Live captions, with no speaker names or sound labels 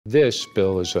This,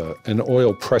 Bill, is an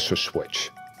oil pressure switch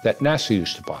that NASA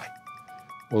used to buy.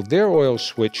 Well, their oil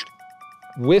switch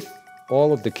with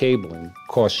all of the cabling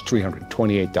cost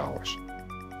 $328.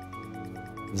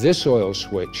 This oil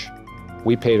switch,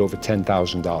 we paid over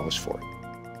 $10,000 for it.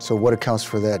 So what accounts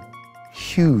for that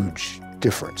huge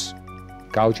difference?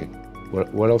 Gouging.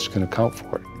 What else can account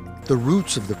for it? The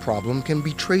roots of the problem can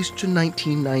be traced to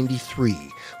 1993,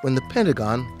 when the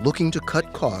Pentagon, looking to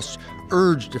cut costs,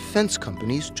 urged defense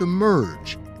companies to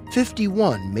merge.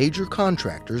 51 major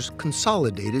contractors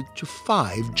consolidated to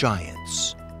 5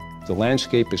 giants. The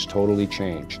landscape has totally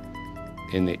changed.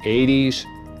 In the 80s,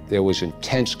 there was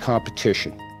intense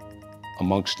competition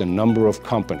amongst a number of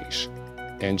companies.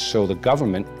 And so the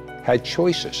government had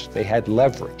choices. They had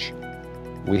leverage.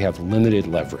 We have limited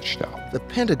leverage now. The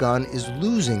Pentagon is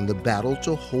losing the battle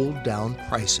to hold down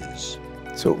prices.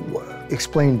 So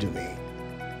explain to me,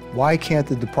 why can't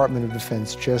the Department of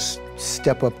Defense just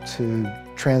step up to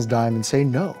TransDigm and say,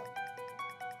 no,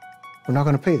 we're not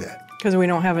going to pay that? Because we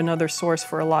don't have another source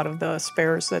for a lot of the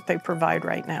spares that they provide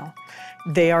right now.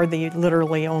 They are the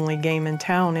literally only game in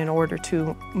town in order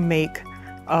to make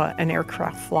an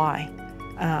aircraft fly.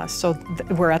 So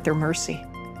we're at their mercy.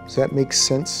 Does that make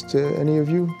sense to any of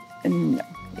you? No,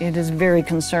 it is very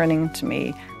concerning to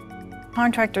me.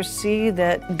 Contractors see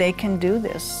that they can do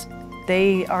this.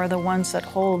 They are the ones that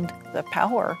hold the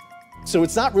power. So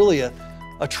it's not really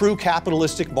a true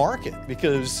capitalistic market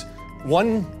because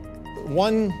one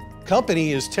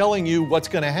company is telling you what's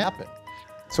going to happen.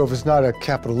 So if it's not a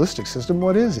capitalistic system,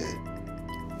 what is it?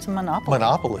 It's a monopoly.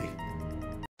 Monopoly.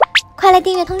 快来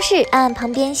订阅通识，按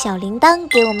旁边小铃铛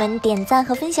给我们点赞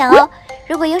和分享哦！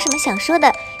如果有什么想说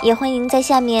的，也欢迎在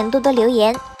下面多多留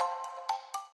言。